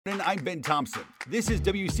And I'm Ben Thompson. This is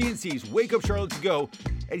WCNC's Wake Up Charlotte to Go,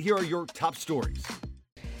 and here are your top stories.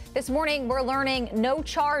 This morning, we're learning no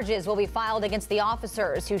charges will be filed against the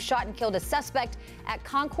officers who shot and killed a suspect at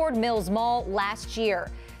Concord Mills Mall last year.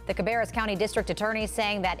 The Cabarrus County District Attorney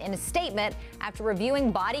saying that in a statement after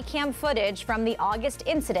reviewing body cam footage from the August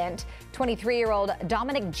incident, 23-year-old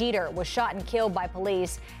Dominic Jeter was shot and killed by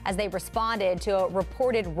police as they responded to a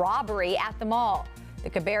reported robbery at the mall. The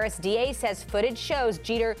Cabarrus DA says footage shows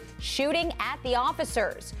Jeter shooting at the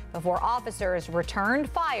officers before officers returned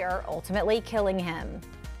fire, ultimately killing him.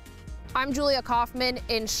 I'm Julia Kaufman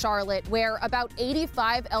in Charlotte, where about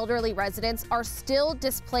 85 elderly residents are still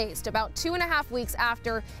displaced about 2.5 weeks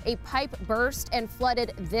after a pipe burst and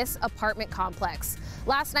flooded this apartment complex.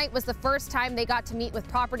 Last night was the first time they got to meet with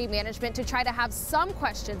property management to try to have some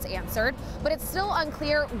questions answered, but it's still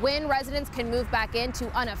unclear when residents can move back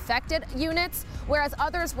into unaffected units, whereas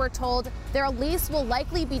others were told their lease will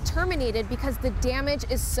likely be terminated because the damage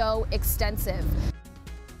is so extensive.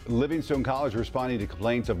 Livingstone College responding to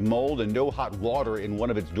complaints of mold and no hot water in one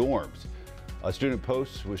of its dorms. A student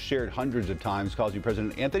post was shared hundreds of times, causing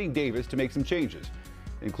President Anthony Davis to make some changes.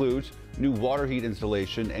 It includes new water heat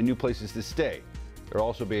installation and new places to stay. There will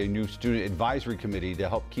also be a new student advisory committee to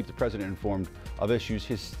help keep the president informed of issues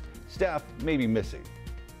his staff may be missing.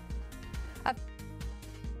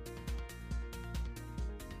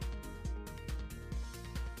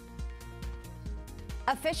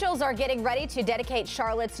 Officials are getting ready to dedicate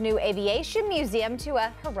Charlotte's new aviation museum to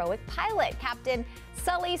a heroic pilot. Captain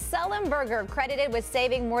Sully Sullenberger, credited with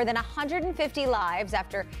saving more than 150 lives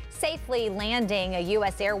after safely landing a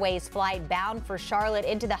U.S. Airways flight bound for Charlotte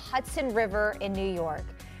into the Hudson River in New York.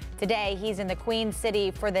 Today, he's in the Queen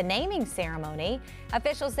City for the naming ceremony.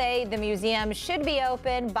 Officials say the museum should be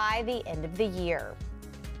open by the end of the year.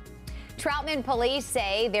 Troutman police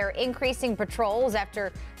say they're increasing patrols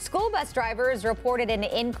after school bus drivers reported an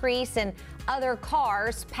increase in other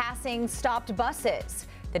cars passing stopped buses.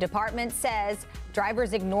 The department says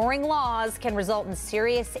drivers ignoring laws can result in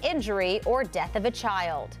serious injury or death of a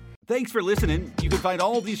child. Thanks for listening. You can find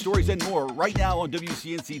all these stories and more right now on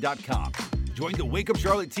WCNC.com. Join the Wake Up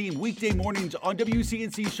Charlotte team weekday mornings on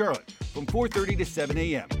WCNC Charlotte from 4:30 to 7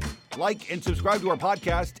 a.m. Like and subscribe to our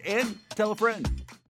podcast and tell a friend.